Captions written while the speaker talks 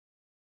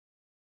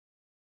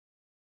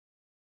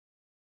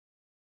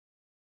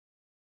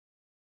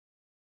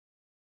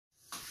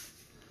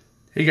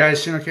Hey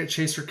guys, Cat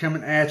Chaser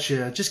coming at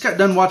you. Just got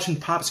done watching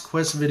Pop's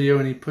Quest video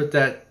and he put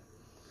that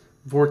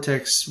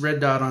Vortex red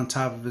dot on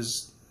top of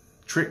his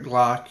trick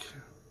Glock.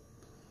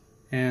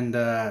 And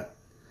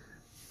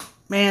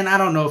man, I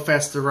don't know if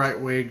that's the right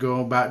way to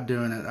go about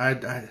doing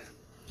it.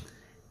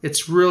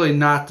 It's really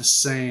not the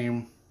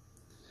same.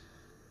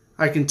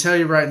 I can tell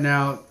you right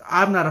now,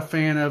 I'm not a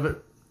fan of it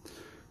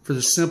for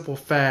the simple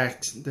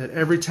fact that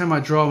every time I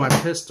draw my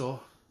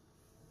pistol,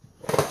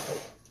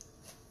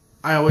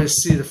 I always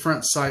see the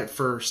front sight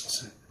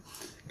first.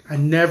 I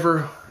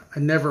never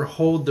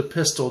hold the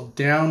pistol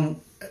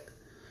down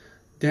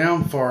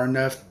far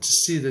enough to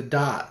see the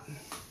dot,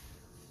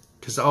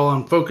 because all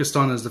I'm focused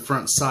on is the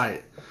front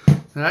sight.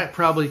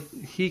 And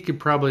he could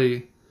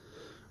probably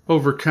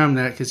overcome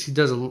that because he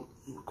does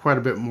quite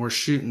a bit more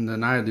shooting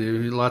than I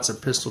do. Lots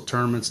of pistol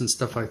tournaments and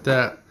stuff like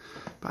that.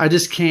 But I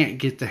just can't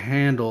get the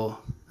handle.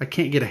 I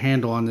can't get a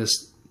handle on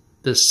this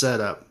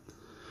setup.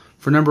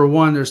 For number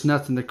one, there's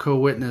nothing to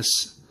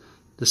co-witness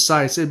the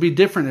sights. It'd be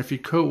different if you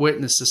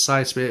co-witness the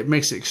sights, but it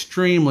makes it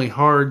extremely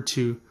hard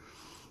to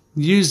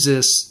use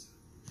this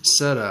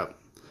setup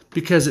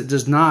because it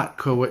does not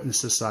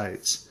co-witness the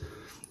sights.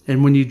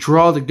 And when you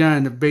draw the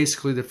gun,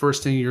 basically the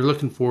first thing you're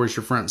looking for is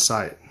your front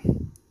sight.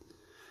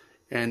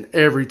 And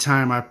every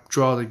time I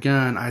draw the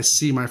gun, I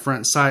see my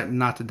front sight and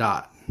not the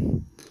dot.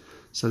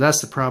 So that's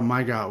the problem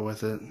I got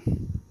with it.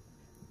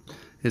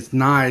 It's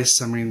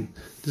nice. I mean,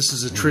 this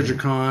is a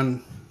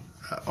Trijicon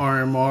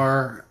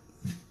RMR.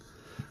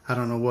 I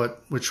don't know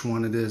which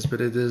one it is,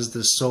 but it is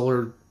the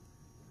solar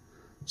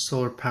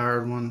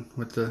powered one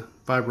with the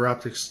fiber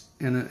optics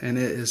in it, and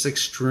it is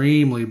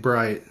extremely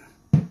bright.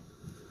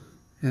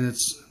 And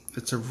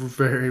it's a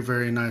very,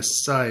 very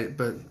nice sight,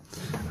 but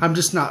I'm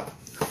just not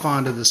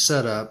fond of the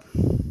setup.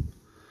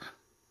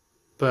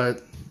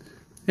 But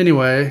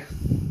anyway,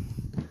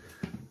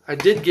 I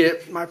did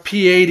get my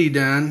P80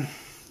 done.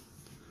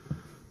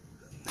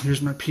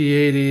 Here's my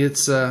P80.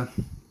 It's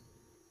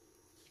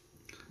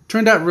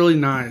turned out really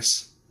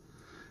nice.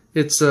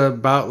 It's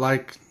about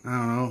like, I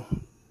don't know,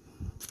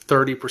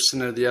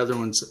 30% of the other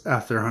ones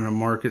out there on the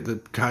market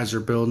that guys are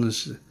building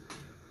is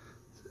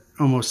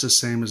almost the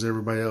same as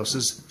everybody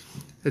else's.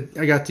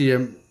 I got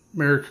the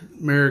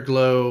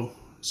Mariglow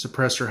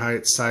suppressor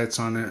height sights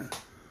on it,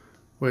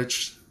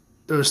 which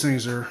those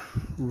things are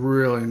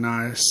really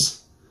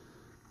nice.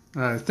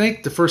 I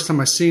think the first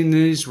time I seen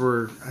these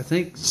were, I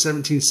think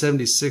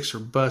 1776 or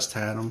Bust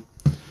had them,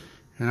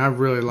 and I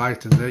really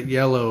liked them. That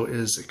yellow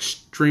is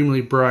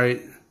extremely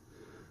bright,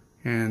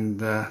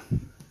 and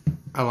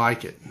I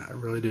like it. I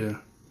really do.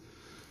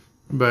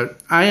 But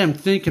I am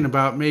thinking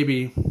about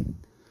maybe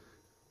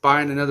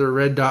buying another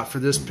red dot for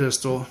this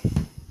pistol.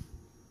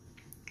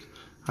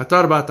 I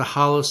thought about the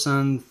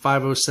Holosun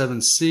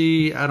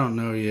 507C. I don't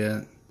know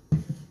yet.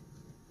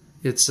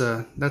 That's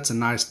a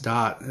nice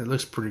dot. It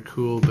looks pretty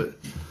cool, but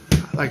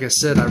like I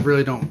said, I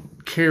really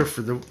don't care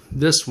for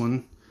this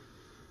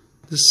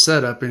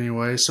setup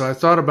anyway. So I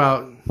thought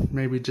about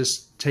maybe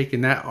just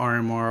taking that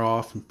RMR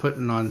off and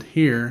putting it on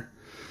here,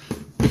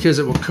 because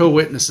it will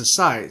co-witness the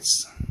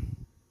sights.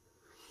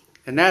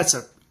 And that's,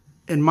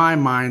 in my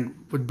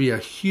mind, would be a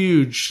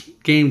huge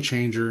game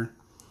changer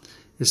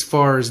as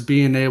far as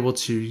being able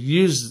to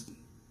use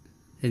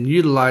and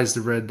utilize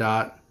the red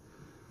dot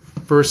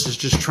versus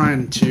just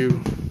trying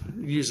to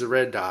use the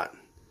red dot.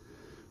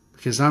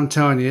 Because I'm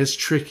telling you, it's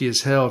tricky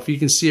as hell. If you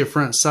can see a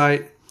front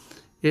sight,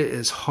 it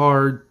is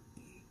hard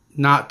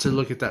not to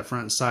look at that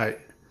front sight,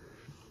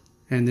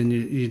 and then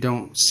you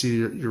don't see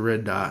your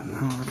red dot. I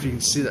don't know if you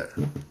can see that.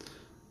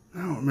 I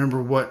don't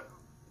remember what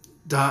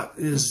dot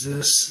is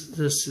this.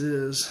 This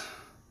is,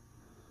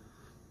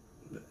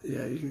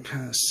 yeah, you can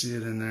kind of see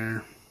it in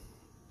there,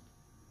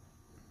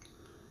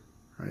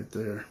 right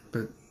there.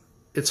 But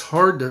it's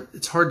hard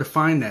to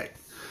find that,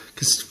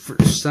 because for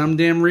some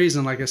damn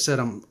reason, like I said,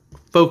 I'm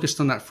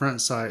focused on that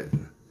front sight.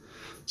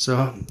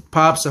 So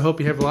Pops, I hope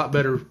you have a lot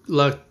better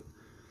luck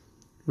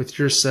with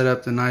your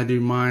setup than I do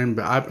mine,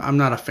 but I'm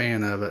not a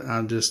fan of it.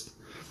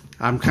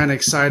 I'm kind of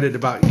excited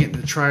about getting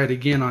to try it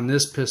again on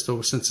this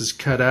pistol since it's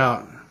cut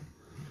out.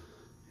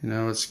 You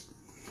know, it's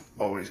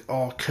always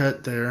all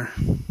cut there,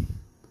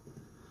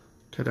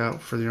 cut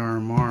out for the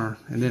RMR,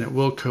 and then it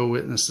will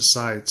co-witness the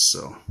sights,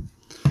 so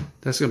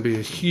that's going to be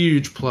a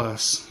huge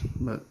plus.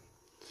 But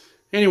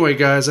anyway,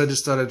 guys, I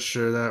just thought I'd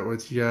share that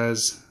with you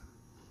guys.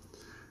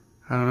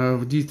 I don't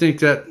know, do you think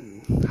that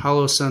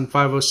Holosun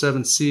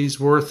 507C is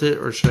worth it,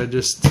 or should I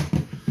just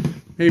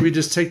maybe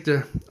just take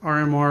the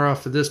RMR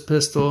off of this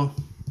pistol,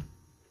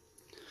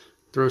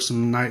 throw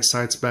some night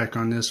sights back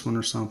on this one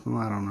or something?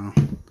 I don't know.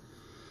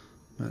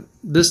 But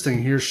this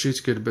thing here shoots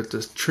good, but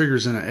the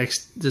triggers in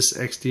this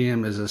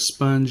XDM is a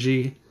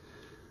spongy,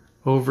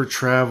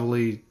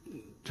 over-travel-y.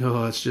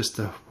 Oh, it's just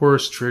the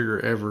worst trigger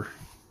ever.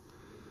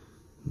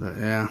 But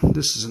yeah,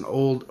 this is an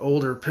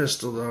older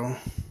pistol though.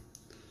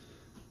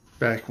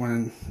 Back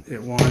when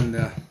it won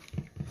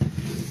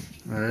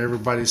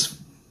everybody's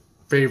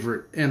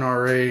favorite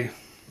NRA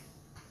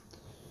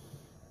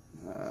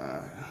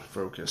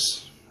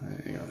focus.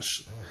 It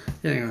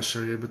ain't gonna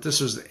show you, but this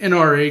was the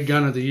NRA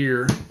gun of the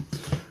year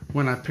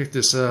when I picked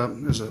this up.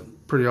 It was a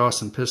pretty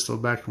awesome pistol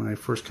back when they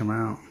first come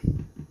out.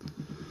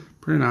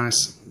 Pretty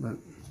nice. But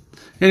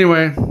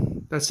anyway,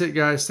 that's it,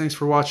 guys. Thanks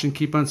for watching.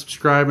 Keep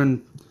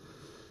unsubscribing.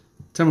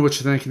 Tell me what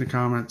you think in the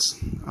comments.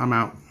 I'm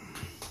out.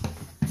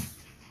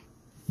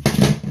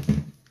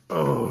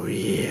 Oh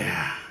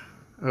yeah.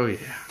 Oh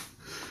yeah.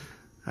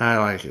 I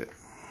like it.